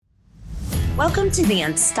Welcome to the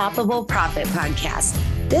Unstoppable Profit Podcast.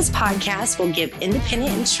 This podcast will give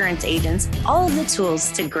independent insurance agents all of the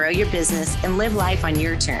tools to grow your business and live life on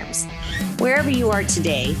your terms. Wherever you are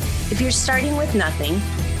today, if you're starting with nothing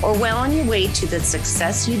or well on your way to the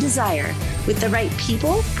success you desire, with the right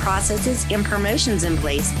people, processes, and promotions in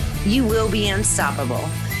place, you will be unstoppable.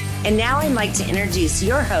 And now I'd like to introduce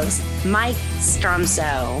your host, Mike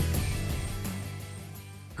Stromsoe.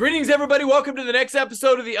 Greetings, everybody. Welcome to the next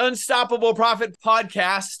episode of the Unstoppable Profit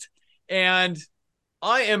Podcast. And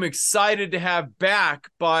I am excited to have back,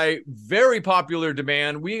 by very popular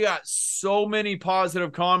demand, we got so many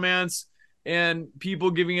positive comments and people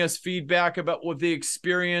giving us feedback about what they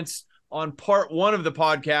experienced on part one of the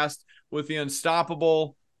podcast with the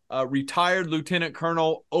unstoppable retired Lieutenant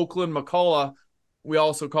Colonel Oakland McCulloch. We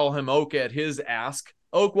also call him Oak at his ask.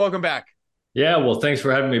 Oak, welcome back. Yeah, well, thanks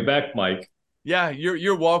for having me back, Mike. Yeah,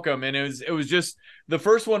 you're welcome. And it was just the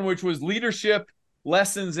first one, which was Leadership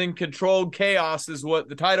Lessons in Controlled Chaos is what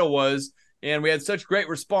the title was. And we had such great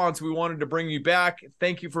response. We wanted to bring you back.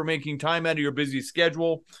 Thank you for making time out of your busy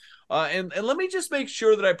schedule. And let me just make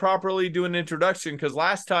sure that I properly do an introduction, because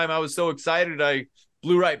last time I was so excited I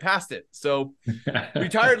blew right past it. So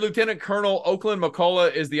retired Lieutenant Colonel Oakland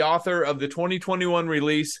McCulloch is the author of the 2021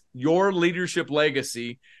 release, Your Leadership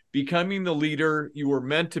Legacy, Becoming the Leader You Were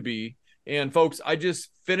Meant to Be. And folks, I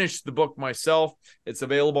just finished the book myself. It's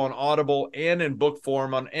available on Audible and in book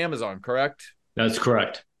form on Amazon, correct? That's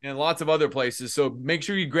correct. And lots of other places. So make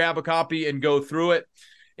sure you grab a copy and go through it.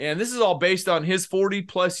 And this is all based on his 40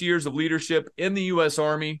 plus years of leadership in the U.S.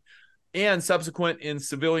 Army and subsequent in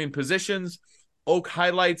civilian positions. Oak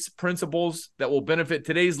highlights principles that will benefit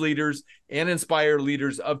today's leaders and inspire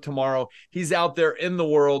leaders of tomorrow. He's out there in the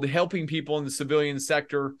world helping people in the civilian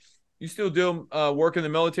sector. You still do work in the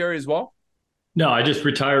military as well? No, I just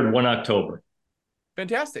retired 1 October.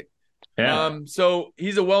 Fantastic. Yeah. So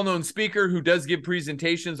he's a well-known speaker who does give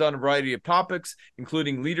presentations on a variety of topics,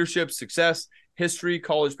 including leadership, success, history,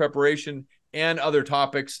 college preparation, and other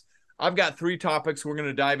topics. I've got 3 topics we're going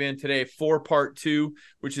to dive in today for part 2,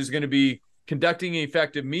 which is going to be conducting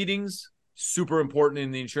effective meetings, super important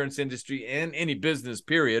in the insurance industry and any business,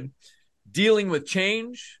 period. Dealing with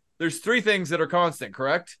change. There's 3 things that are constant,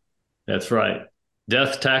 correct? That's right.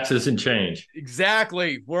 Death, taxes, and change.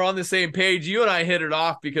 Exactly. We're on the same page. You and I hit it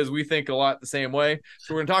off because we think a lot the same way.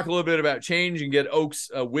 So we're going to talk a little bit about change and get Oak's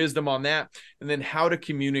wisdom on that, and then how to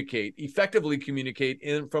effectively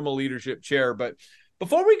communicate from a leadership chair. But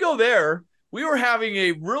before we go there, we were having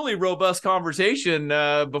a really robust conversation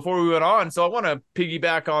before we went on. So I want to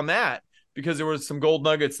piggyback on that because there was some gold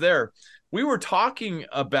nuggets there. We were talking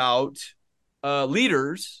about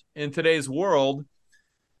leaders in today's world,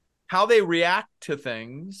 how they react to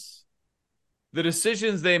things, the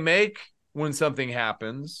decisions they make when something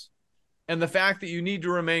happens, and the fact that you need to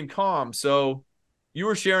remain calm. So you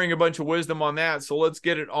were sharing a bunch of wisdom on that. So let's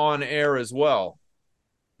get it on air as well.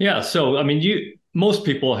 Yeah. So, I mean, most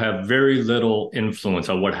people have very little influence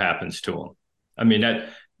on what happens to them. I mean, that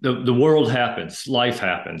the world happens, life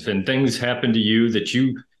happens, and things happen to you that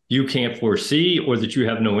you can't foresee or that you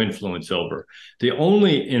have no influence over. The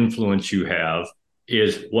only influence you have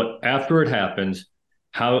is what, after it happens,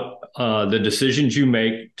 how the decisions you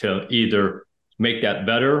make to either make that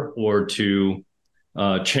better or to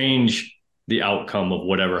change the outcome of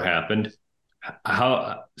whatever happened,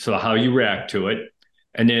 how you react to it,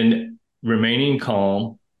 and then remaining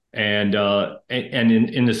calm and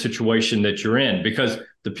in the situation that you're in, because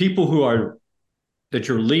the people that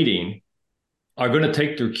you're leading are going to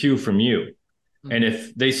take their cue from you. Mm-hmm. And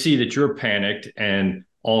if they see that you're panicked and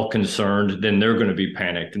all concerned, then they're going to be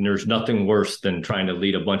panicked. And there's nothing worse than trying to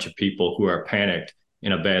lead a bunch of people who are panicked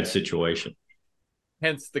in a bad situation.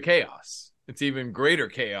 Hence the chaos. It's even greater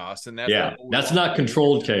chaos. And that's not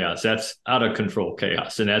controlled chaos. That's out of control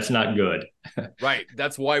chaos. And that's not good. Right.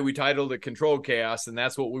 That's why we titled it Controlled Chaos. And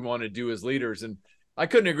that's what we want to do as leaders. And I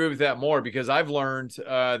couldn't agree with that more, because I've learned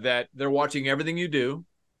that they're watching everything you do.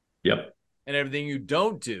 Yep. And everything you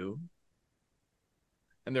don't do.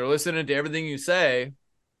 And they're listening to everything you say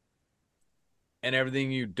and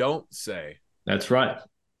everything you don't say. That's right.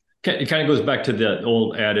 It kind of goes back to the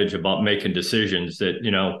old adage about making decisions that,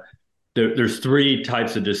 there's 3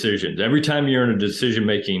 types of decisions. Every time you're in a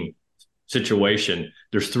decision-making situation,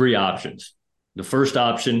 there's 3 options. The first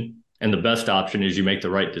option and the best option is you make the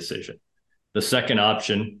right decision. The second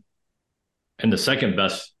option and the second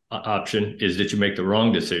best option is that you make the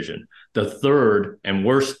wrong decision. The third and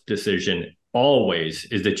worst decision always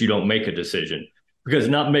is that you don't make a decision, because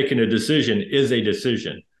not making a decision is a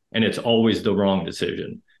decision, and it's always the wrong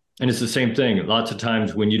decision. And it's the same thing. Lots of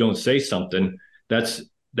times when you don't say something, that's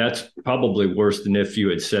that's probably worse than if you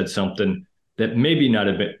had said something that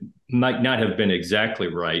might not have been exactly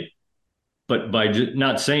right, but by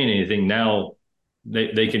not saying anything, now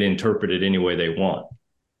they can interpret it any way they want.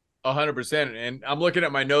 100%. And I'm looking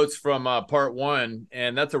at my notes from part one,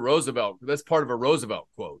 and that's part of a Roosevelt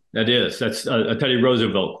quote. That's a Teddy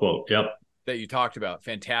Roosevelt quote. Yep. That you talked about.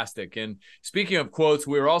 Fantastic. And speaking of quotes,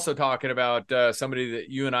 we were also talking about somebody that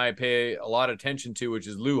you and I pay a lot of attention to, which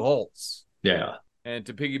is Lou Holtz. Yeah. And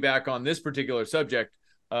to piggyback on this particular subject,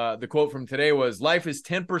 the quote from today was, life is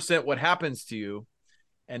 10% what happens to you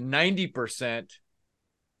and 90%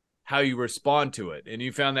 how you respond to it. And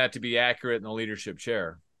you found that to be accurate in the leadership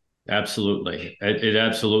chair. Absolutely. It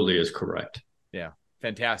absolutely is correct. Yeah.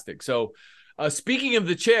 Fantastic. So speaking of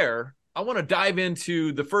the chair, I want to dive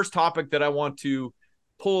into the first topic that I want to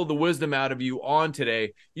pull the wisdom out of you on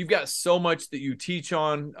today. You've got so much that you teach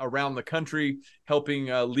on around the country, helping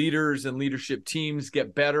leaders and leadership teams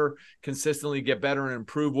get better, consistently get better and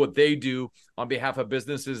improve what they do on behalf of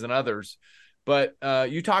businesses and others. But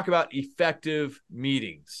you talk about effective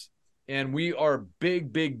meetings, and we are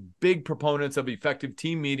big proponents of effective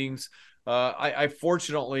team meetings. I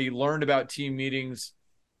fortunately learned about team meetings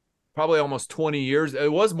probably almost 20 years. It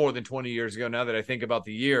was more than 20 years ago now that I think about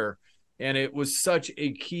the year. And it was such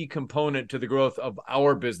a key component to the growth of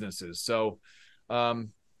our businesses. So tell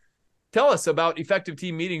us about effective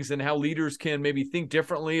team meetings and how leaders can maybe think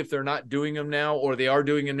differently if they're not doing them now, or they are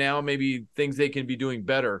doing them now, maybe things they can be doing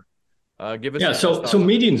better. Give us. Yeah. So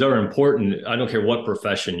meetings are important. I don't care what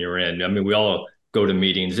profession you're in. I mean, we all go to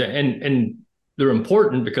meetings, and they're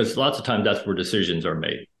important because lots of times that's where decisions are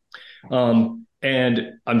made.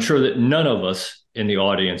 And I'm sure that none of us in the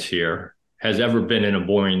audience here has ever been in a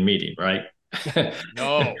boring meeting, right?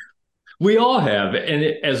 No. We all have. And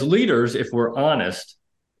as leaders, if we're honest,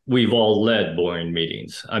 we've all led boring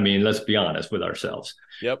meetings. I mean, let's be honest with ourselves.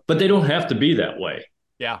 Yep. But they don't have to be that way.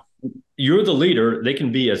 Yeah. You're the leader. They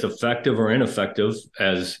can be as effective or ineffective,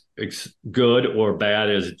 as good or bad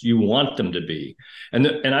as you want them to be. And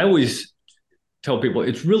I always tell people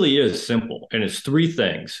it really is simple. And it's three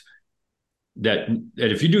things. That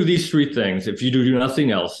if you do these three things, if you do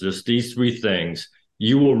nothing else, just these three things,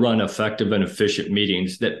 you will run effective and efficient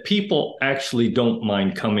meetings that people actually don't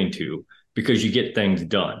mind coming to because you get things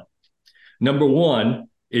done. Number one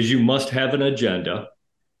is you must have an agenda,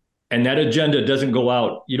 and that agenda doesn't go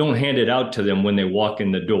out. You don't hand it out to them when they walk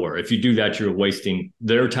in the door. If you do that, you're wasting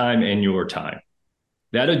their time and your time.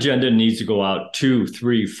 That agenda needs to go out 2,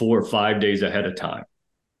 3, 4, 5 days ahead of time.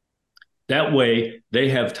 That way, they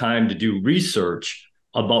have time to do research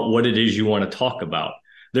about what it is you want to talk about.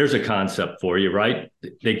 There's a concept for you, right?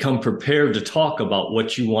 They come prepared to talk about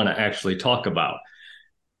what you want to actually talk about.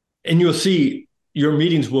 And you'll see your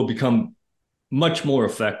meetings will become much more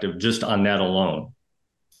effective just on that alone.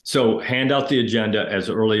 So hand out the agenda as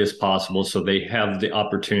early as possible so they have the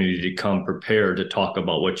opportunity to come prepared to talk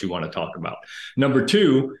about what you want to talk about. Number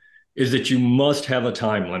two is that you must have a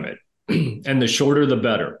time limit, and the shorter, the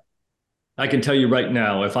better. I can tell you right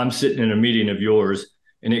now, if I'm sitting in a meeting of yours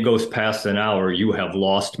and it goes past an hour, you have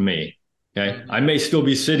lost me. Okay. I may still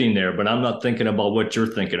be sitting there, but I'm not thinking about what you're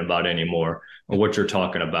thinking about anymore or what you're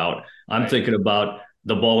talking about. I'm thinking about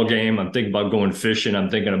the ball game. I'm thinking about going fishing. I'm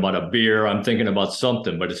thinking about a beer. I'm thinking about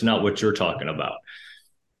something, but it's not what you're talking about.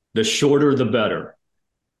 The shorter, the better.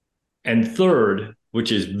 And third,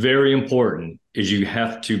 which is very important, is you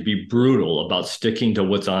have to be brutal about sticking to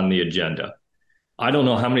what's on the agenda. I don't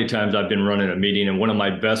know how many times I've been running a meeting and one of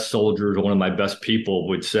my best soldiers, one of my best people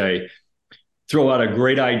would say, throw out a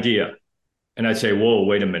great idea. And I'd say, whoa,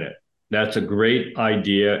 wait a minute. That's a great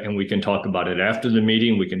idea. And we can talk about it after the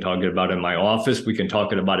meeting. We can talk about it in my office. We can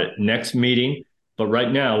talk about it next meeting. But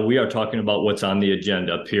right now we are talking about what's on the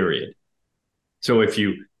agenda, period. So if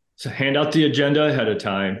you hand out the agenda ahead of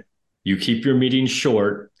time, you keep your meetings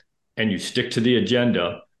short and you stick to the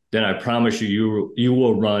agenda, then I promise you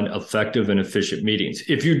will run effective and efficient meetings.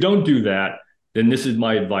 If you don't do that, then this is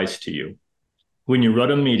my advice to you. When you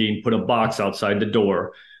run a meeting, put a box outside the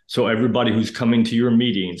door so everybody who's coming to your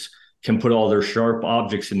meetings can put all their sharp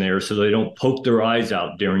objects in there so they don't poke their eyes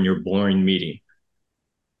out during your boring meeting.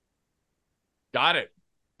 Got it.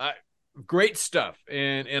 Great stuff.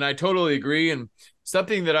 And I totally agree. And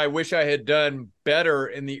something that I wish I had done better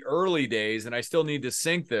in the early days, and I still need to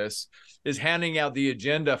sync this, is handing out the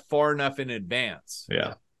agenda far enough in advance.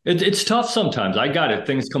 Yeah. It's tough sometimes. I got it.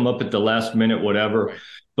 Things come up at the last minute, whatever. Right.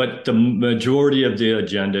 But the majority of the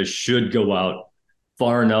agenda should go out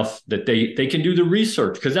far enough that they can do the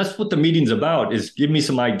research, because that's what the meeting's about, is give me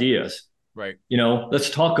some ideas. Right.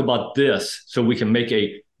 Let's talk about this so we can make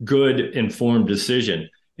a good informed decision.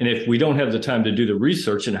 And if we don't have the time to do the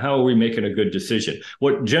research, and how are we making a good decision?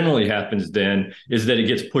 What generally happens then is that it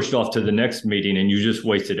gets pushed off to the next meeting and you just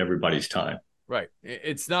wasted everybody's time. Right.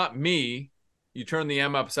 It's not me. You turn the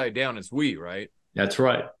M upside down. It's we, right? That's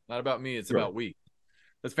right. Not about me. It's about we.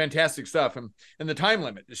 That's fantastic stuff. And the time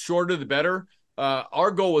limit, the shorter, the better. Our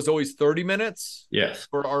goal was always 30 minutes. Yes.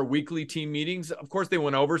 For our weekly team meetings. Of course, they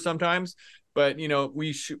went over sometimes, but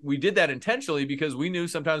we did that intentionally because we knew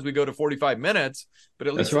sometimes we go to 45 minutes, but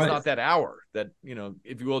at least it's not that hour that,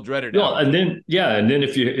 if you will, dreaded hour. And then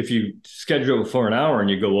if you schedule for an hour and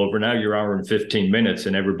you go over, now you're hour and 15 minutes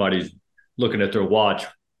and everybody's looking at their watch,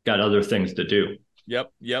 got other things to do.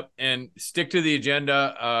 Yep. And stick to the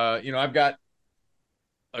agenda. I've got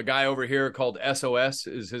a guy over here called SOS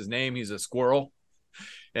is his name. He's a squirrel.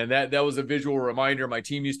 And that was a visual reminder my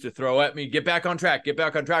team used to throw at me, get back on track,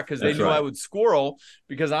 because they knew I would squirrel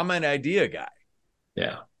because I'm an idea guy.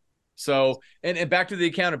 Yeah. So, and back to the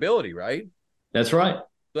accountability, right? That's right.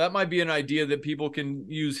 So that might be an idea that people can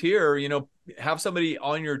use here, have somebody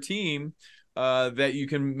on your team that you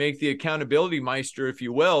can make the accountability meister, if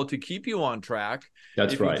you will, to keep you on track.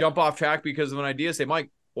 That's right. If you jump off track because of an idea, say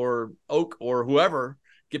Mike or Oak or whoever,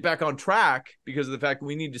 get back on track because of the fact that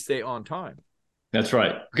we need to stay on time. That's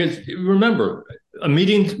right. Because remember,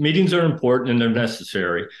 meetings are important and they're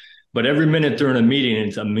necessary, but every minute they're in a meeting,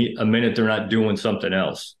 it's a minute they're not doing something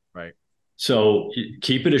else. Right. So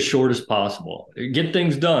keep it as short as possible. Get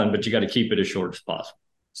things done, but you got to keep it as short as possible.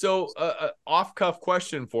 So off-cuff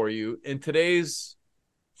question for you. In today's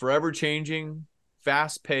forever changing,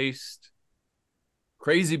 fast-paced,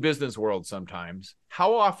 crazy business world sometimes,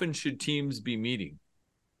 how often should teams be meeting?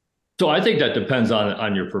 So I think that depends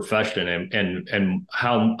on your profession and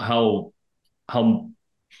how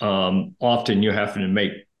often you're having to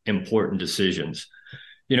make important decisions.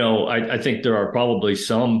 I think there are probably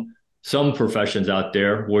some professions out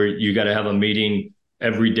there where you got to have a meeting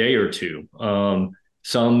every day or two.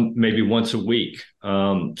 Some maybe once a week.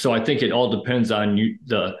 So I think it all depends on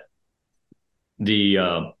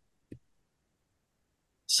the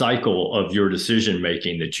cycle of your decision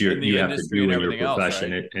making that you have to do in your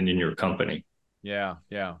profession and in your company. Yeah.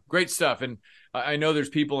 Great stuff. And I know there's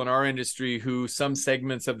people in our industry who some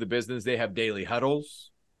segments of the business, they have daily huddles.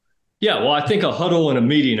 Yeah, well, I think a huddle and a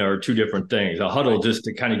meeting are two different things. A huddle just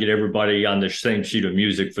to kind of get everybody on the same sheet of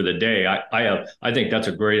music for the day. I think that's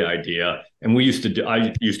a great idea. And I used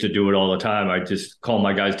to do it all the time. I just call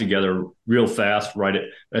my guys together real fast right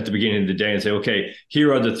at the beginning of the day and say, okay,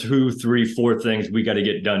 here are the 2, 3, 4 things we got to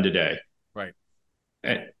get done today. Right.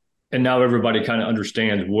 And now everybody kind of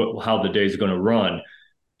understands how the day is going to run.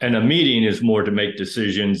 And a meeting is more to make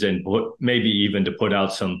decisions and maybe even to put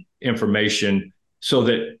out some information so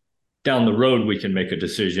that down the road we can make a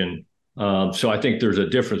decision. So I think there's a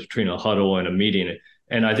difference between a huddle and a meeting.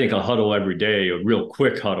 And I think a huddle every day, a real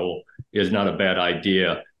quick huddle, is not a bad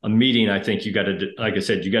idea. A meeting, I think you got to, like I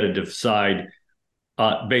said, you got to decide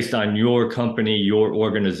based on your company, your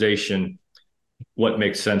organization, what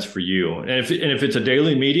makes sense for you. And if it's a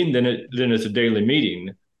daily meeting, then it's a daily meeting.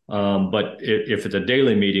 But if it's a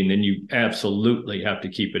daily meeting, then you absolutely have to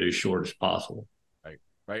keep it as short as possible.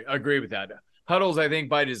 Right. I agree with that. Huddles, I think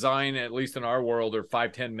by design, at least in our world, are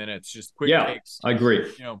 5-10 minutes, just quick takes. I agree.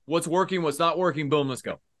 What's working, what's not working, boom, let's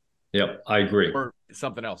go. Yep, I agree. Or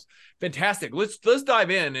something else. Fantastic. Let's dive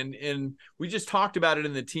in. And we just talked about it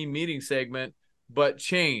in the team meeting segment, but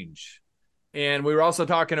change. And we were also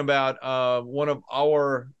talking about one of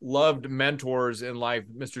our loved mentors in life,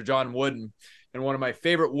 Mr. John Wooden. And one of my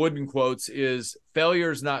favorite Wooden quotes is,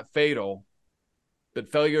 failure is not fatal, but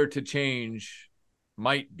failure to change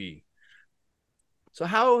might be. So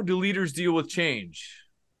how do leaders deal with change?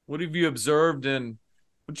 What have you observed, and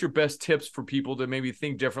what's your best tips for people to maybe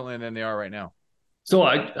think differently than they are right now? So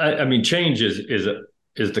I mean, change is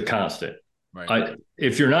the constant. Right.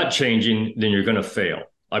 If you're not changing, then you're going to fail.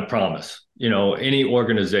 I promise. Any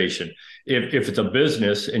organization, if it's a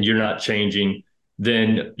business and you're not changing,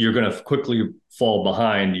 then you're going to quickly fall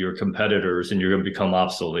behind your competitors and you're going to become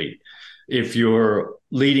obsolete. If you're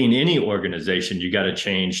leading any organization, you got to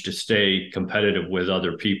change to stay competitive with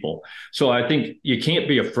other people. So I think you can't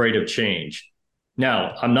be afraid of change.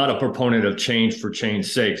 Now, I'm not a proponent of change for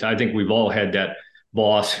change's sake. I think we've all had that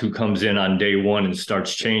boss who comes in on day one and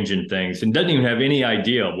starts changing things and doesn't even have any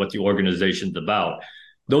idea what the organization's about.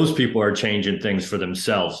 Those people are changing things for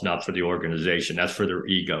themselves, not for the organization. That's for their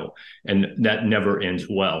ego. And that never ends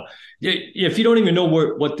well. If you don't even know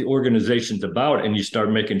what the organization's about and you start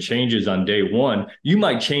making changes on day one, you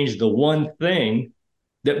might change the one thing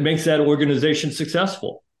that makes that organization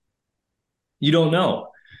successful. You don't know.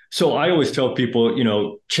 So I always tell people,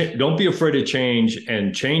 don't be afraid to change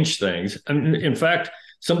and change things. And in fact,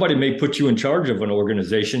 somebody may put you in charge of an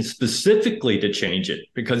organization specifically to change it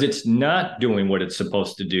because it's not doing what it's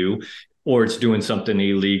supposed to do, or it's doing something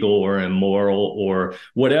illegal or immoral or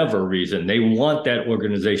whatever reason. They want that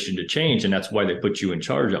organization to change, and that's why they put you in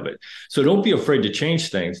charge of it. So don't be afraid to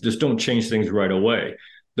change things. Just don't change things right away.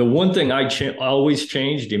 The one thing I always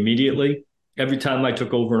changed immediately, every time I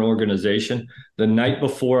took over an organization, the night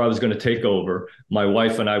before I was going to take over, my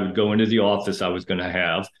wife and I would go into the office I was going to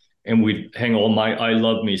have, and we'd hang all my I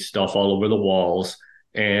Love Me stuff all over the walls.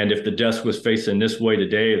 And if the desk was facing this way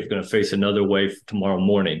today, it was going to face another way tomorrow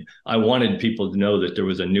morning. I wanted people to know that there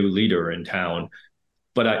was a new leader in town.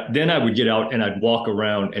 But then I would get out and I'd walk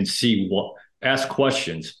around and ask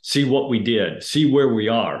questions, see what we did, see where we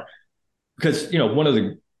are. Because, one of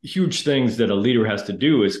the huge things that a leader has to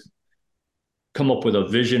do is come up with a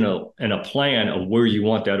vision and a plan of where you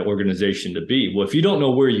want that organization to be. Well, if you don't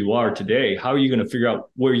know where you are today, how are you going to figure out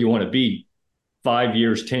where you want to be 5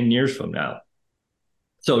 years, 10 years from now?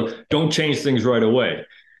 So don't change things right away.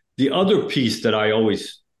 The other piece that I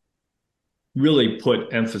always really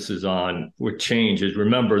put emphasis on with change is,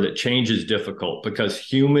 remember that change is difficult because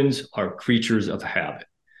humans are creatures of habit.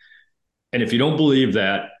 And if you don't believe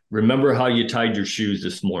that, remember how you tied your shoes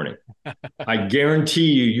this morning. I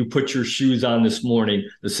guarantee you put your shoes on this morning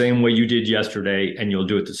the same way you did yesterday, and you'll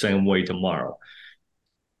do it the same way tomorrow.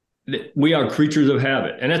 We are creatures of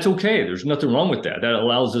habit, and that's okay. There's nothing wrong with that. That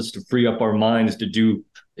allows us to free up our minds to do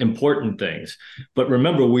important things. But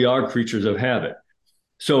remember, we are creatures of habit.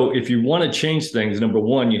 So if you want to change things, number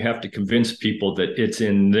one, you have to convince people that it's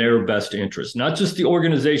in their best interest, not just the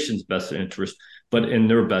organization's best interest, but in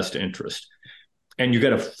their best interest. And you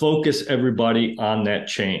got to focus everybody on that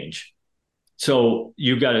change. So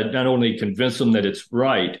you got to not only convince them that it's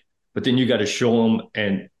right, but then you got to show them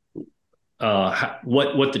and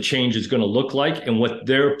what the change is going to look like and what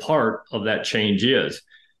their part of that change is.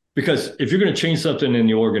 Because if you're going to change something in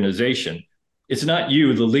the organization, it's not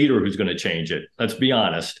you, the leader, who's going to change it. Let's be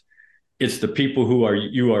honest. It's the people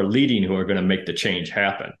you are leading who are going to make the change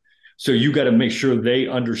happen. So you got to make sure they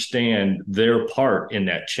understand their part in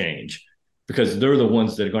that change, because they're the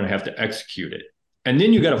ones that are going to have to execute it. And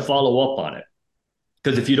then you got to follow up on it.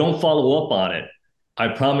 Because if you don't follow up on it, I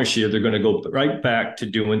promise you, they're going to go right back to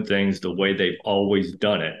doing things the way they've always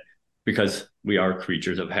done it, because we are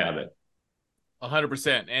creatures of habit.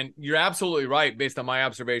 100%. And you're absolutely right, based on my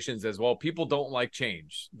observations as well. People don't like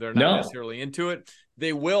change. They're not necessarily into it.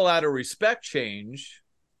 They will, out of respect, change,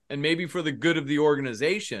 and maybe for the good of the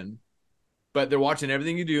organization, but they're watching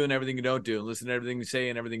everything you do and everything you don't do, and listen to everything you say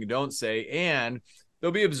and everything you don't say. And they'll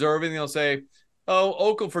be observing, and they'll say, oh,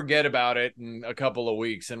 Oak will forget about it in a couple of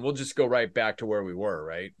weeks, and we'll just go right back to where we were,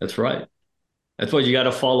 right? That's right. That's why you got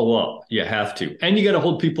to follow up. You have to. And you got to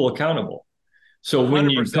hold people accountable. So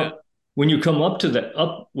 100%. When you come up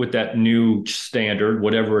with that new standard,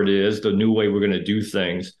 whatever it is, the new way we're going to do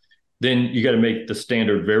things, then you got to make the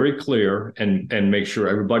standard very clear and make sure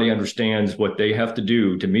everybody understands what they have to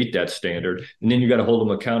do to meet that standard. And then you got to hold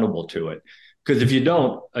them accountable to it. Because if you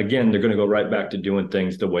don't, again, they're going to go right back to doing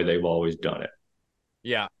things the way they've always done it.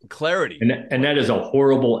 Yeah, clarity. And that is a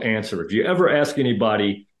horrible answer. If you ever ask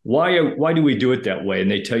anybody, why do we do it that way?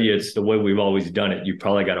 And they tell you it's the way we've always done it, you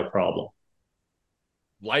probably got a problem.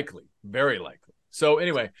 Likely, very likely. So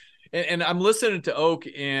anyway, and I'm listening to Oak,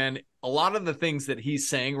 and a lot of the things that he's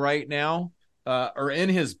saying right now are in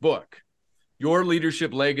his book, Your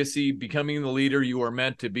Leadership Legacy, Becoming the Leader You Are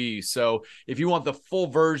Meant to Be. So if you want the full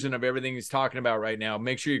version of everything he's talking about right now,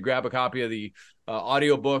 make sure you grab a copy of the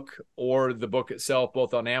audiobook or the book itself,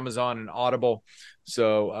 both on Amazon and Audible.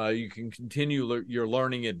 So you can continue your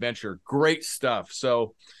learning adventure. Great stuff.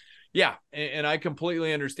 So yeah, and I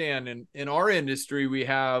completely understand. And in our industry, we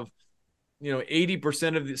have,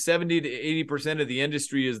 80% of the 70 to 80% of the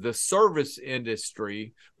industry is the service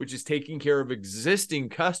industry, which is taking care of existing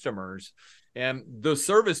customers. And the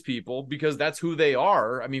service people, because that's who they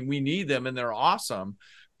are. I mean, we need them and they're awesome,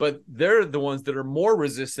 but they're the ones that are more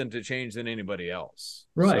resistant to change than anybody else.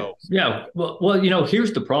 Right. So, yeah. Well,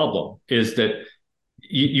 here's the problem is that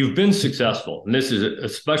you've been successful. And this is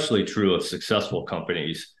especially true of successful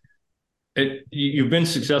companies. You've been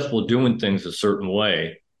successful doing things a certain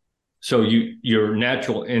way. So your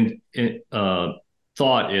natural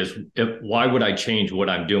thought is, why would I change what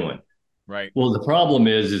I'm doing? Right. Well, the problem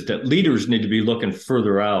is that leaders need to be looking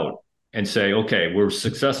further out and say, okay, we're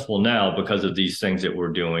successful now because of these things that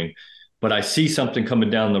we're doing, but I see something coming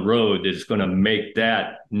down the road that's going to make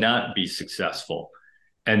that not be successful.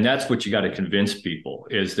 And that's what you got to convince people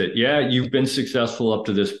is that, yeah, you've been successful up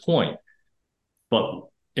to this point, but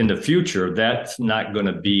in the future, that's not going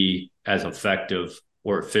to be as effective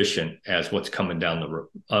or efficient as what's coming down the road,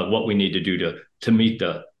 what we need to do to meet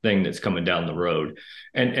the thing that's coming down the road.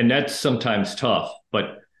 And that's sometimes tough,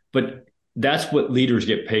 but that's what leaders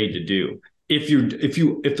get paid to do. If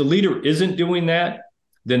the leader isn't doing that,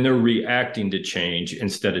 then they're reacting to change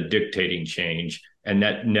instead of dictating change. And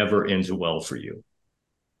that never ends well for you.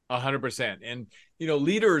 100%. And,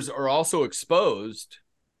 leaders are also exposed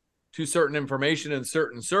to certain information in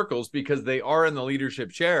certain circles because they are in the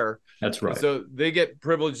leadership chair. That's right. And so they get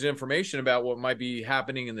privileged information about what might be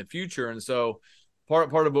happening in the future. And so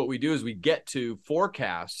part of what we do is we get to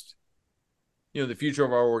forecast, the future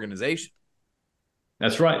of our organization.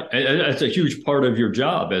 That's right. That's a huge part of your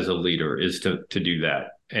job as a leader is to do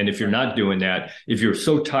that. And if you're not doing that, if you're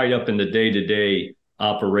so tied up in the day-to-day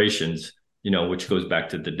operations, which goes back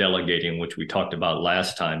to the delegating, which we talked about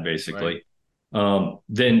last time, basically,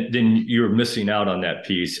 then you're missing out on that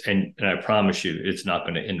piece. And I promise you, it's not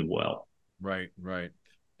going to end well. Right.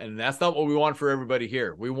 And that's not what we want for everybody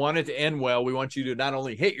here. We want it to end well. We want you to not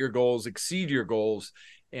only hit your goals, exceed your goals,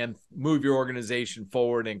 and move your organization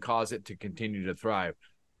forward and cause it to continue to thrive.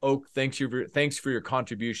 Oak, thanks for your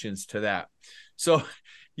contributions to that. So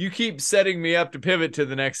you keep setting me up to pivot to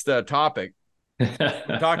the next topic.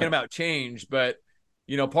 We're talking about change, but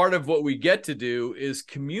part of what we get to do is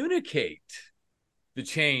communicate the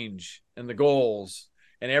change and the goals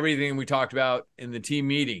and everything we talked about in the team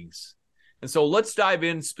meetings. And so let's dive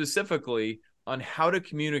in specifically on how to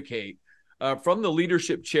communicate from the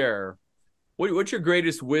leadership chair. What's your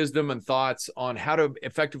greatest wisdom and thoughts on how to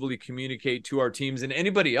effectively communicate to our teams and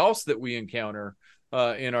anybody else that we encounter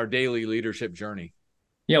in our daily leadership journey?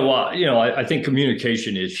 Yeah, well, I think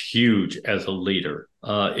communication is huge as a leader.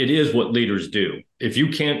 It is what leaders do. If you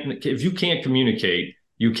can't communicate,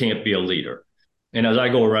 you can't be a leader. And as I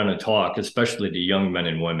go around and talk, especially to young men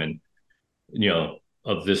and women,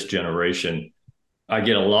 of this generation, I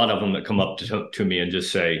get a lot of them that come up to me and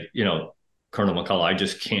just say, Colonel McCulloch, I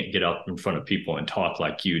just can't get up in front of people and talk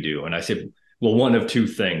like you do. And I said, well, one of two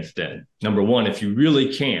things then. Number one, if you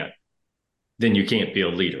really can't, then you can't be a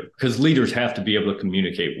leader, because leaders have to be able to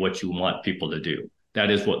communicate what you want people to do.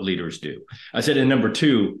 That is what leaders do. I said, and number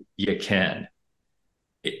two, you can.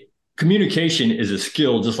 Communication is a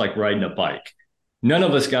skill just like riding a bike. None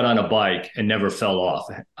of us got on a bike and never fell off.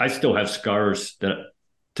 I still have scars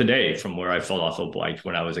today from where I fell off a bike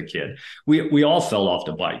when I was a kid. We all fell off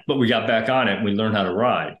the bike, but we got back on it and we learned how to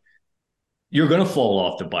ride. You're going to fall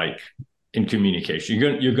off the bike in communication.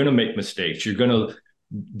 You're going to make mistakes. You're going to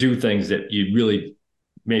do things that you really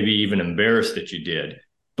maybe even embarrassed that you did.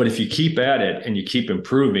 But if you keep at it and you keep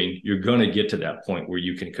improving, you're going to get to that point where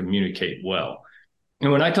you can communicate well.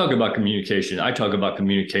 And when I talk about communication, I talk about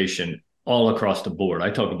communication all across the board. I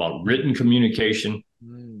talk about written communication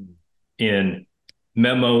in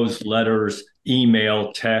memos, letters,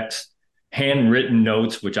 email, text, handwritten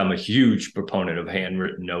notes, which I'm a huge proponent of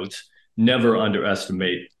handwritten notes. Never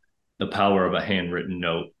underestimate the power of a handwritten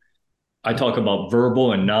note. I talk about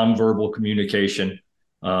verbal and nonverbal communication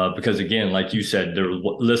because, again, like you said, they're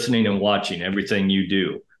listening and watching everything you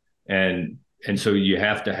do. And so you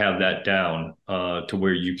have to have that down to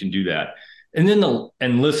where you can do that. And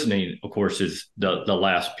then listening, of course, is the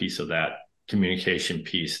last piece of that communication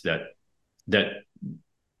piece that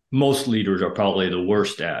most leaders are probably the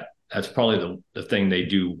worst at. That's probably the thing they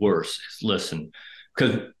do worse is listen.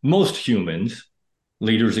 Because most humans,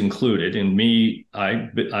 leaders included, and me,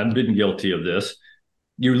 I've been guilty of this.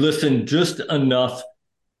 You listen just enough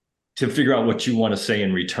to figure out what you want to say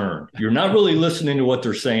in return. You're not really listening to what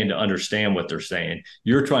they're saying to understand what they're saying.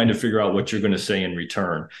 You're trying to figure out what you're going to say in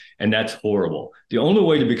return. And that's horrible. The only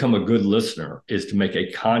way to become a good listener is to make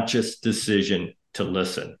a conscious decision to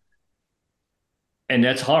listen. And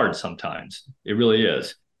that's hard sometimes. It really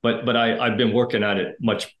is. But I've been working at it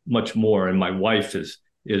much more. And my wife is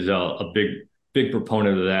a big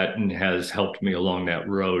proponent of that and has helped me along that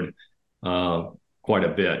road quite a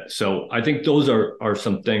bit. So I think those are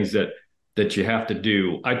some things that you have to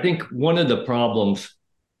do. I think one of the problems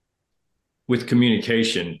with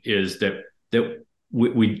communication is that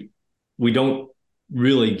we don't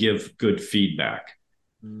really give good feedback.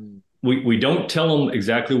 We don't tell them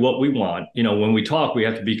exactly what we want. When we talk, we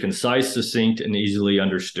have to be concise, succinct, and easily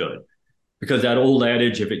understood. Because that old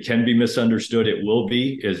adage, if it can be misunderstood, it will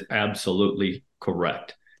be, is absolutely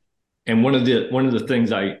correct. And one of the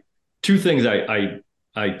things two things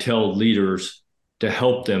I tell leaders to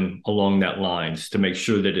help them along that lines to make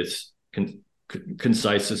sure that it's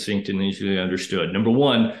concise, succinct, and easily understood. Number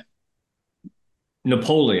one,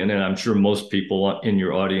 Napoleon, and I'm sure most people in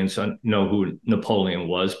your audience know who Napoleon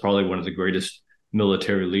was, probably one of the greatest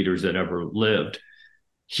military leaders that ever lived.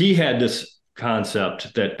 He had this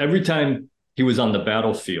concept that every time he was on the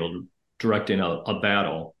battlefield directing a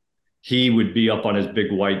battle, he would be up on his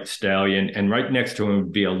big white stallion, and right next to him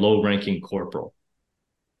would be a low-ranking corporal,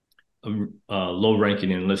 a low-ranking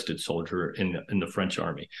enlisted soldier in the French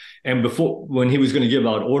army. And when he was going to give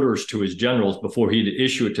out orders to his generals, before he'd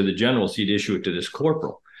issue it to the generals, he'd issue it to this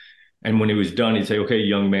corporal. And when he was done, he'd say, "Okay,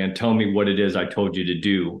 young man, tell me what it is I told you to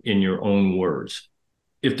do in your own words."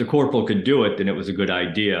 If the corporal could do it, then it was a good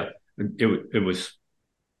idea. It was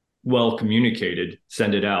well communicated,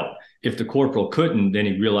 send it out. If the corporal couldn't, then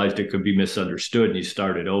he realized it could be misunderstood and he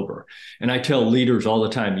started over. And I tell leaders all the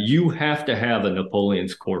time, you have to have a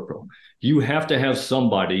Napoleon's corporal. You have to have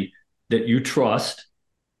somebody that you trust,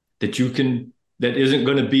 that isn't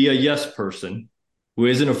going to be a yes person, who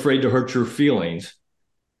isn't afraid to hurt your feelings,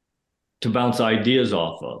 to bounce ideas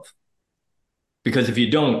off of. Because if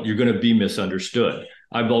you don't, you're going to be misunderstood.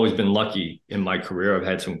 I've always been lucky in my career. I've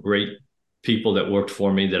had some great people that worked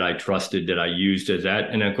for me that I trusted, that I used as that.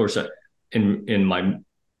 And of course, in my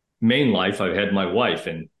main life, I've had my wife,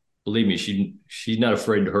 and believe me, she's not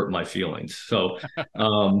afraid to hurt my feelings. So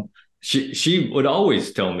she would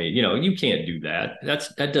always tell me, you can't do that.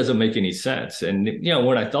 That doesn't make any sense. And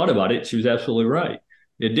when I thought about it, she was absolutely right.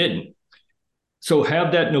 It didn't. So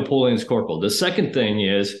have that Napoleon's corporal. The second thing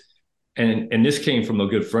is, and this came from a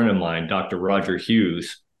good friend of mine, Dr. Roger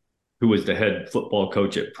Hughes, who was the head football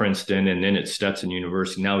coach at Princeton and then at Stetson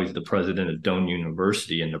University. Now he's the president of Doane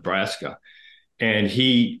University in Nebraska. And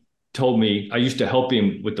he told me, I used to help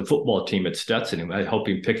him with the football team at Stetson, and I'd help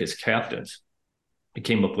him pick his captains. He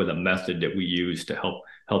came up with a method that we used to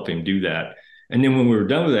help him do that. And then when we were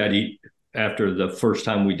done with that, after the first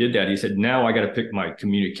time we did that, he said, "Now I got to pick my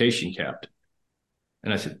communication captain."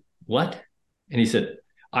 And I said, "What?" And he said,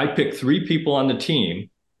 "I picked 3 people on the team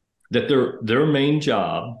that their main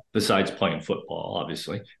job, besides playing football,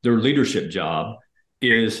 obviously, their leadership job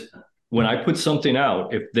is, when I put something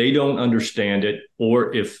out, if they don't understand it,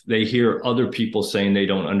 or if they hear other people saying they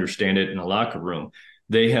don't understand it in a locker room,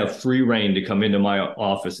 they have free reign to come into my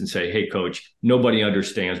office and say, 'Hey, coach, nobody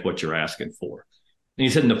understands what you're asking for.'" And he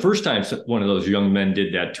said, the first time one of those young men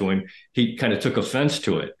did that to him, he kind of took offense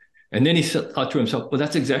to it. And then he thought to himself, "Well,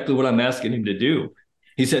 that's exactly what I'm asking him to do."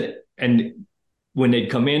 He said, and when they'd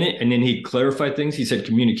come in and then he'd clarify things, he said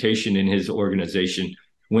communication in his organization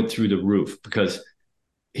went through the roof because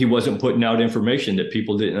he wasn't putting out information that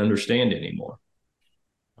people didn't understand anymore.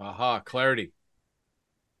 Clarity.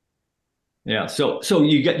 Yeah. So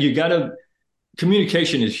you got to,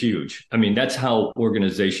 communication is huge. I mean, that's how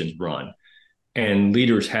organizations run, and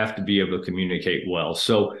leaders have to be able to communicate well.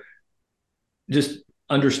 So just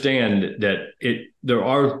understand that there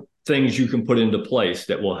are things you can put into place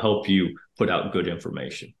that will help you put out good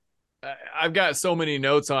information. I've got so many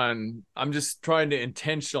notes I'm just trying to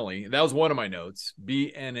intentionally, that was one of my notes,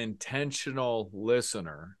 be an intentional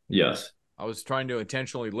listener. Yes. I was trying to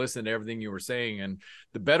intentionally listen to everything you were saying. And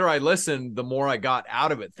the better I listened, the more I got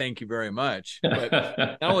out of it. Thank you very much. But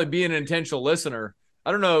not only be an intentional listener,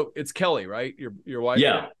 I don't know, it's Kelly, right? Your wife?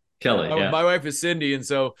 Yeah, Kelly. My wife is Cindy. And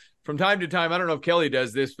so from time to time, I don't know if Kelly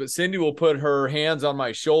does this, but Cindy will put her hands on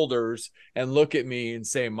my shoulders and look at me and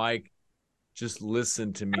say, "Mike, just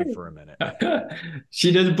listen to me for a minute."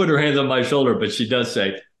 She doesn't put her hands on my shoulder, but she does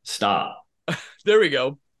say, "Stop." There we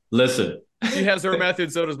go. Listen. She has her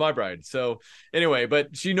method. So does my bride. So anyway,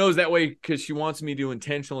 but she knows that way because she wants me to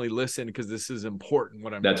intentionally listen, because this is important,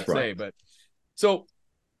 what I'm going to say. But so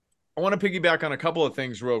I want to piggyback on a couple of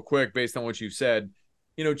things real quick based on what you said.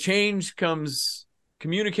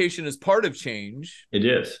 Communication is part of change. It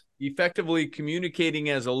is. Effectively communicating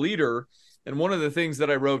as a leader. And one of the things that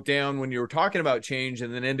I wrote down when you were talking about change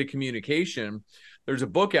and then into communication, there's a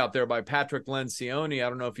book out there by Patrick Lencioni. I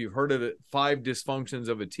don't know if you've heard of it, 5 Dysfunctions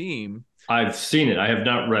of a Team. I've seen it. I have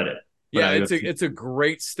not read it. Yeah, it's a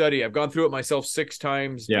great study. I've gone through it myself 6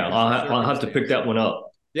 times. Yeah, I'll have to pick that one up.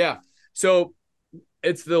 Yeah. So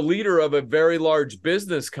it's the leader of a very large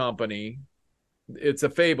business company. It's a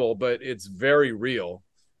fable, but it's very real.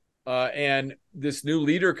 And this new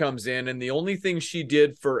leader comes in, and the only thing she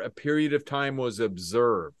did for a period of time was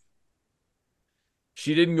observe.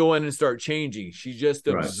 She didn't go in and start changing. She just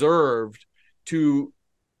observed to,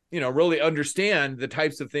 really understand the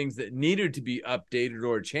types of things that needed to be updated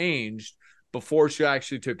or changed before she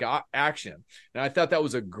actually took action. And I thought that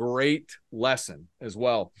was a great lesson as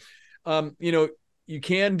well. You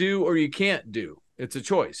can do or you can't do. It's a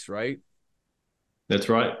choice, right? That's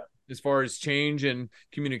right. As far as change and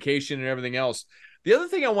communication and everything else. The other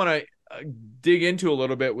thing I want to dig into a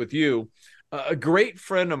little bit with you, a great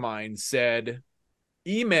friend of mine said,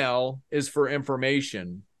 email is for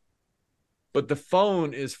information, but the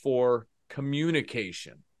phone is for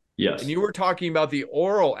communication. Yes. And you were talking about the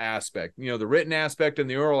oral aspect, the written aspect and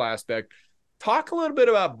the oral aspect. Talk a little bit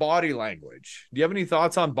about body language. Do you have any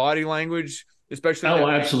thoughts on body language, especially? Oh,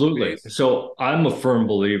 absolutely. So I'm a firm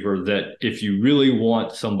believer that if you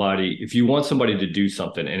want somebody to do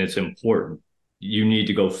something and it's important, you need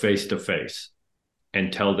to go face to face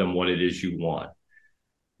and tell them what it is you want.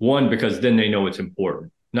 One, because then they know it's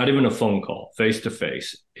important. Not even a phone call, face to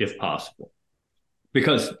face, if possible.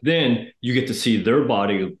 Because then you get to see their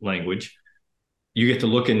body language, you get to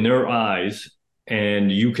look in their eyes,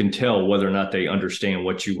 and you can tell whether or not they understand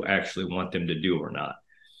what you actually want them to do or not.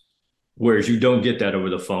 Whereas you don't get that over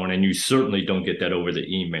the phone, and you certainly don't get that over the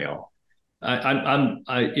email.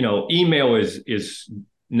 Email is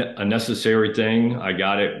a necessary thing. I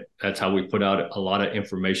got it. That's how we put out a lot of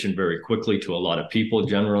information very quickly to a lot of people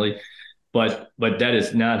generally. But that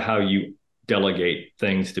is not how you delegate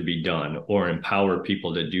things to be done or empower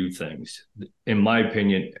people to do things. In my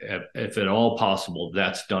opinion, if at all possible,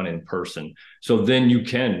 that's done in person. So then you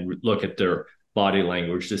can look at their body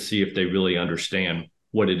language to see if they really understand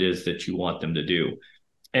what it is that you want them to do.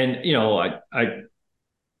 And,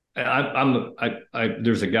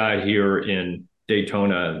 there's a guy here in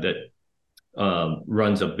Daytona that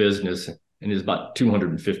runs a business, and is about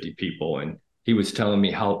 250 people. And he was telling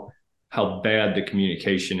me how bad the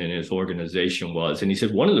communication in his organization was. And he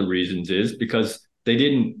said, one of the reasons is because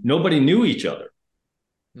nobody knew each other.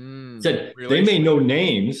 He said they may know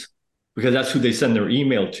names because that's who they send their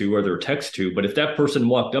email to or their text to. But if that person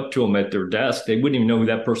walked up to them at their desk, they wouldn't even know who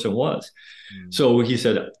that person was. So he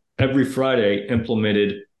said every Friday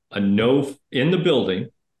implemented a no in the building,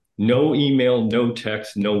 no email, no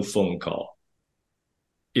text, no phone call.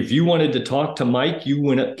 If you wanted to talk to Mike,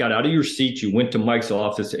 you got out of your seat, you went to Mike's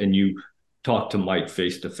office, and you talked to Mike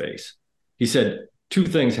face to face. He said two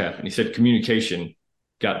things happened. He said communication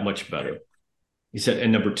got much better. He said,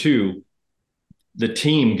 and number two, the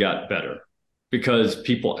team got better because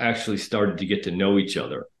people actually started to get to know each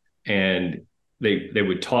other, and they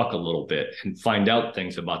would talk a little bit and find out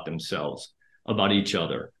things about themselves, about each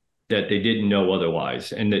other that they didn't know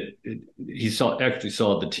otherwise. And that he saw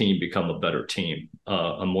the team become a better team,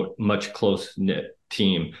 much close-knit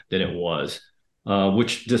team than it was,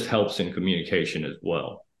 which just helps in communication as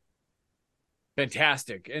well.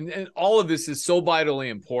 Fantastic. And all of this is so vitally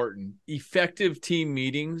important. Effective team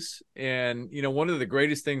meetings. And, one of the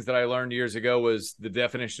greatest things that I learned years ago was the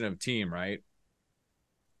definition of team, right?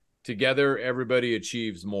 Together, everybody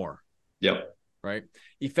achieves more. Yep. Right.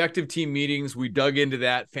 Effective team meetings. We dug into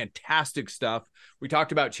that. Fantastic stuff. We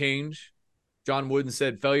talked about change. John Wooden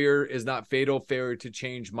said, failure is not fatal. Failure to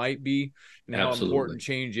change might be, and how important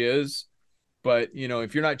change is. But,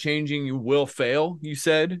 if you're not changing, you will fail, you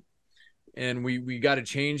said. And we got to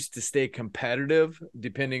change to stay competitive,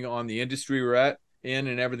 depending on the industry we're in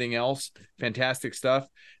and everything else. Fantastic stuff.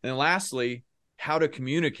 And then lastly, how to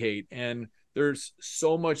communicate. And there's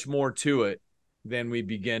so much more to it than we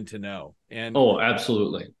begin to know. And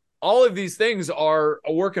absolutely. All of these things are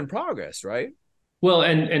a work in progress, right? Well,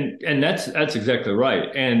 and that's exactly right.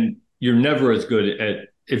 And you're never as good at,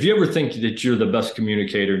 if you ever think that you're the best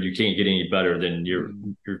communicator and you can't get any better, then you're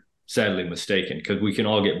sadly mistaken, because we can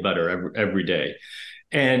all get better every day.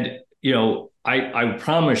 And, I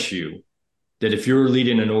promise you that if you're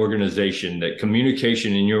leading an organization, that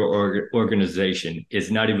communication in your organization is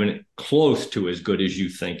not even close to as good as you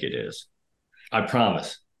think it is. I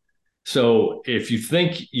promise. So if you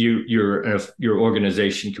think your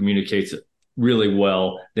organization communicates really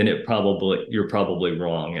well, then you're probably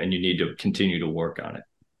wrong, and you need to continue to work on it.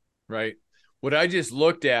 Right. What I just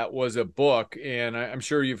looked at was a book, and I'm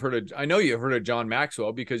sure you've heard of John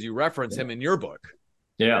Maxwell, because you reference him in your book.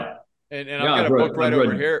 Yeah. And I've got a book right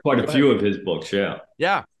over here. Quite a few of his books. Yeah.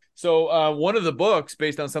 Yeah. So one of the books,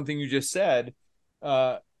 based on something you just said,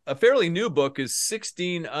 a fairly new book, is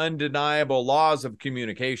 16 Undeniable Laws of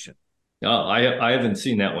Communication. I haven't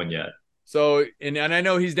seen that one yet. So, and I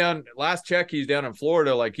know he's down in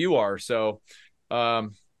Florida like you are. So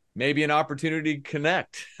maybe an opportunity to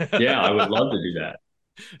connect. Yeah, I would love to do that.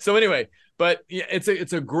 So anyway, but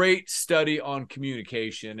it's a great study on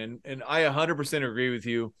communication. And I 100% agree with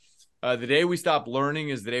you. The day we stop learning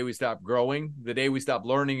is the day we stop growing. The day we stop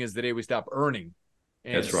learning is the day we stop earning.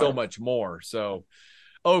 And that's right. So much more. So,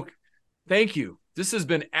 Oak, thank you. This has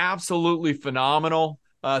been absolutely phenomenal.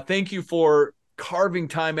 Thank you for carving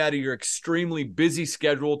time out of your extremely busy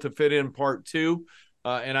schedule to fit in part 2.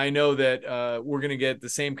 And I know that we're going to get the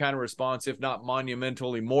same kind of response, if not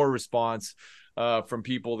monumentally more response, from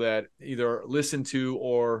people that either listen to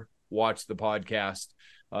or watch the podcast.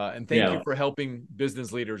 And thank you for helping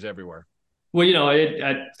business leaders everywhere. Well,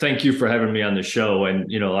 I thank you for having me on the show.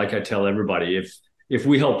 And, like I tell everybody, if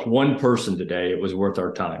we helped one person today, it was worth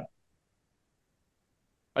our time.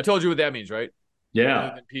 I told you what that means, right? Yeah.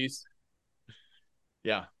 Other than peace.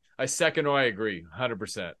 Yeah. I second or I agree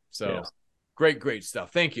 100%. So great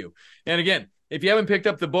stuff. Thank you. And again, if you haven't picked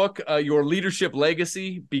up the book, Your Leadership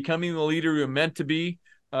Legacy, Becoming the Leader You're Meant to Be,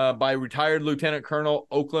 by retired Lieutenant Colonel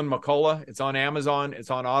Oakland McCulloch. It's on Amazon.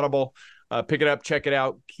 It's on Audible. Pick it up, check it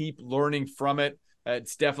out. Keep learning from it.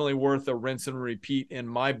 It's definitely worth a rinse and repeat in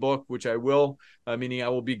my book, which I will, meaning I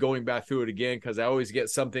will be going back through it again because I always get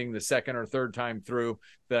something the second or third time through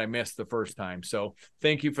that I missed the first time. So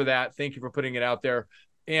thank you for that. Thank you for putting it out there.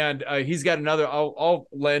 And he's got another, I'll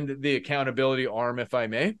lend the accountability arm if I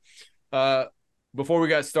may. Before we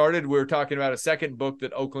got started, we were talking about a second book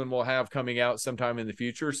that Oakland will have coming out sometime in the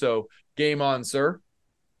future. So game on, sir.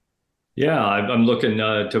 Yeah, I'm looking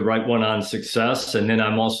to write one on success. And then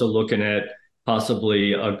I'm also looking at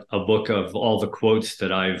possibly a book of all the quotes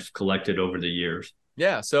that I've collected over the years.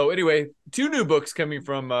 Yeah. So anyway, 2 new books coming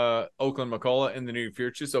from Oakland McCulloch in the near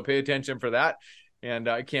future. So pay attention for that. And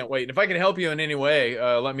I can't wait. And if I can help you in any way,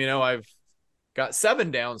 let me know. I've got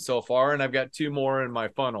 7 down so far, and I've got 2 more in my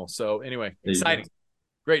funnel. So anyway, exciting.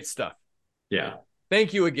 Great stuff. Yeah.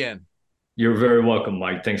 Thank you again. You're very welcome,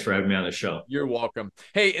 Mike. Thanks for having me on the show. You're welcome.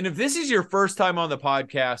 Hey, and if this is your first time on the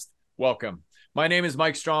podcast, welcome. My name is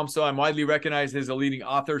Mike Stromso. I'm widely recognized as a leading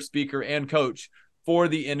author, speaker, and coach for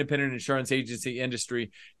the independent insurance agency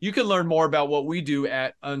industry. You can learn more about what we do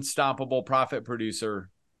at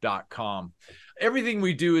unstoppableprofitproducer.com. Everything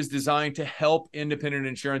we do is designed to help independent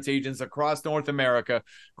insurance agents across North America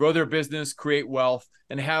grow their business, create wealth,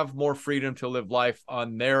 and have more freedom to live life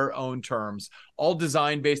on their own terms, all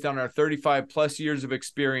designed based on our 35 plus years of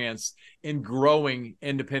experience in growing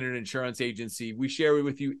independent insurance agency. We share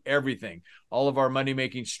with you everything, all of our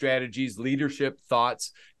money-making strategies, leadership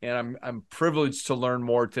thoughts, and I'm privileged to learn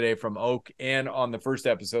more today from Oak and on the first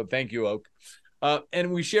episode. Thank you, Oak.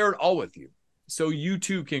 And we share it all with you, so you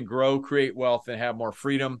too can grow, create wealth, and have more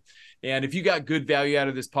freedom. And if you got good value out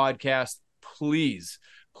of this podcast, please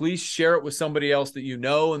share it with somebody else that you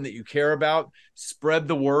know and that you care about. Spread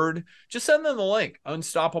the word. Just send them the link,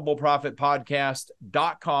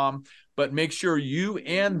 unstoppableprofitpodcast.com. But make sure you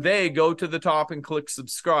and they go to the top and click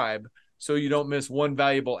subscribe so you don't miss one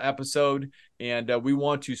valuable episode. And we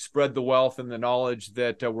want to spread the wealth and the knowledge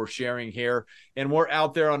that we're sharing here. And we're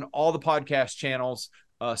out there on all the podcast channels,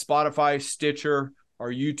 Spotify, Stitcher,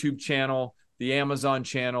 our YouTube channel, the Amazon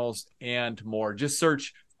channels, and more. Just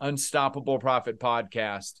search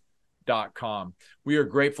unstoppableprofitpodcast.com. We are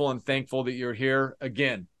grateful and thankful that you're here.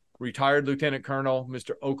 Again, retired Lieutenant Colonel,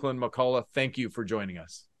 Mr. Oakland McCulloch, thank you for joining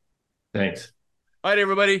us. Thanks. All right,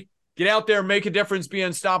 everybody, get out there, make a difference, be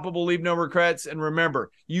unstoppable, leave no regrets. And remember,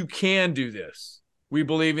 you can do this. We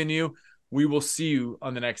believe in you. We will see you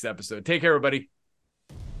on the next episode. Take care, everybody.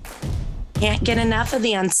 Can't get enough of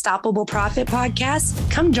the Unstoppable Profit podcast?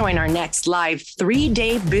 Come join our next live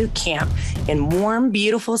 3-day boot camp in warm,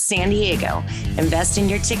 beautiful San Diego. Invest in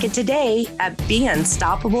your ticket today at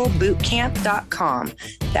beunstoppablebootcamp.com.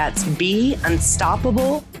 That's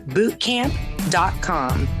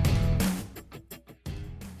beunstoppablebootcamp.com.